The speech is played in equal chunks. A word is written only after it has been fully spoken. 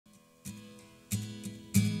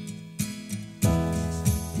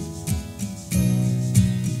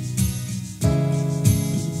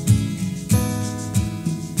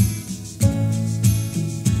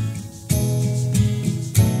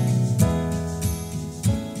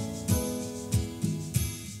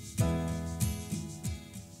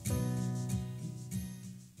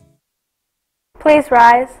Please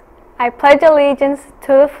rise. I pledge allegiance to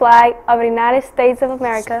the flag of the United States of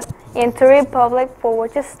America and to the republic for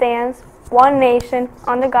which it stands, one nation,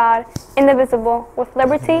 under God, indivisible, with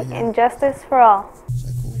liberty and justice for all.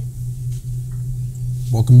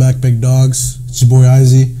 Welcome back, big dogs. It's your boy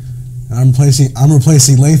Izzy. I'm replacing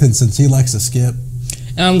Lathan since he likes to skip.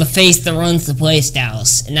 And I'm the face that runs the place,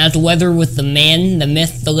 Dallas. And out the weather with the man, the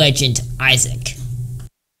myth, the legend, Isaac.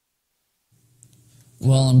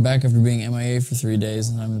 Well, I'm back after being MIA for 3 days,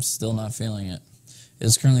 and I'm still not feeling it. It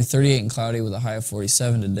is currently 38 and cloudy with a high of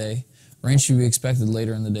 47 today. Rain should be expected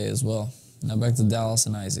later in the day as well. Now back to Dallas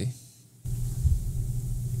and Izzy.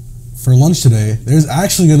 For lunch today, there's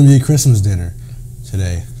actually going to be a Christmas dinner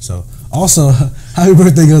today. So, also, happy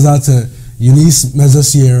birthday goes out to Eunice Meza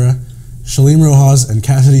Sierra, Shalem Rojas, and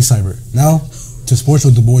Cassidy Seibert. Now, to sports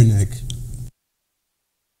with the boy Nick.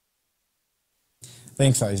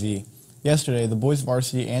 Thanks, Izzy. Yesterday, the boys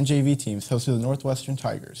varsity and JV teams hosted the Northwestern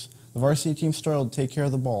Tigers. The varsity team struggled to take care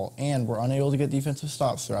of the ball and were unable to get defensive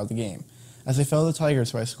stops throughout the game, as they fell to the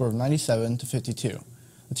Tigers by a score of 97-52.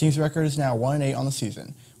 The team's record is now 1-8 on the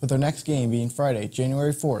season, with their next game being Friday,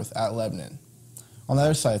 January 4th at Lebanon. On the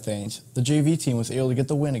other side of things, the JV team was able to get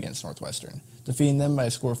the win against Northwestern, defeating them by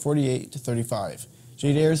a score of 48-35.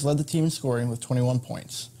 Jade Ayers led the team in scoring with 21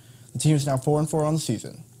 points. The team is now 4-4 on the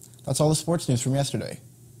season. That's all the sports news from yesterday.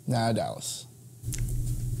 Now Dallas.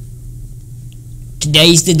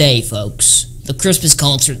 Today's the day, folks. The Christmas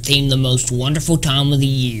concert themed the most wonderful time of the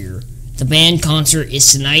year. The band concert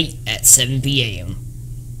is tonight at 7 p.m.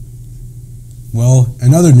 Well,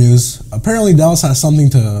 in other news, apparently Dallas has something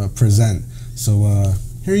to present. So,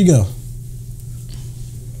 here you go.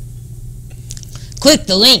 Click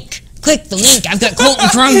the link. Click the link. I've got Colton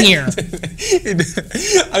Crum here.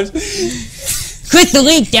 Click the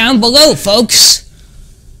link down below, folks.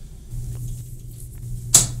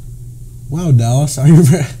 Wow, Dallas. I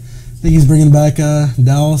think he's bringing back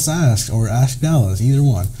Dallas Ask, or Ask Dallas, either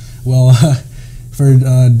one. Well, for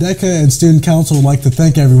DECA and Student Council would like to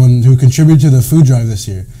thank everyone who contributed to the food drive this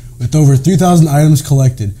year. With over 3,000 items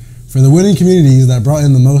collected, for the winning communities that brought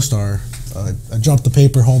in the most are, I dropped the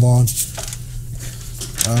paper, hold on.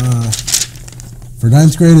 For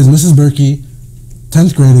 9th grade is Mrs. Berkey,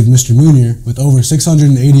 10th grade is Mr. Moonier with over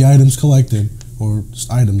 680 items collected, or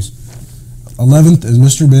items. 11th is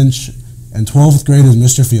Mr. Binch, and 12th grade is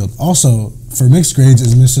Mr. Field. Also, for mixed grades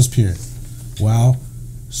is Mrs. Peer. Wow.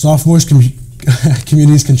 Sophomores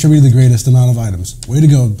communities contributed the greatest amount of items. Way to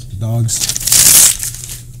go, dogs.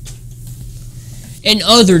 In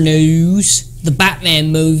other news, the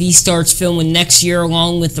Batman movie starts filming next year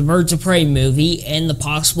along with the Birds of Prey movie and the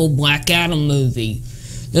possible Black Adam movie.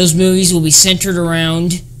 Those movies will be centered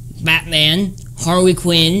around Batman, Harley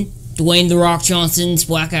Quinn, Dwayne "The Rock" Johnson's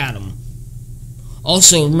Black Adam.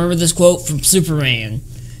 Also, remember this quote from Superman: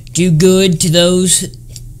 "Do good to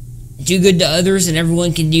others, and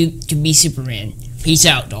everyone can be Superman." Peace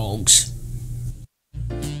out, dogs.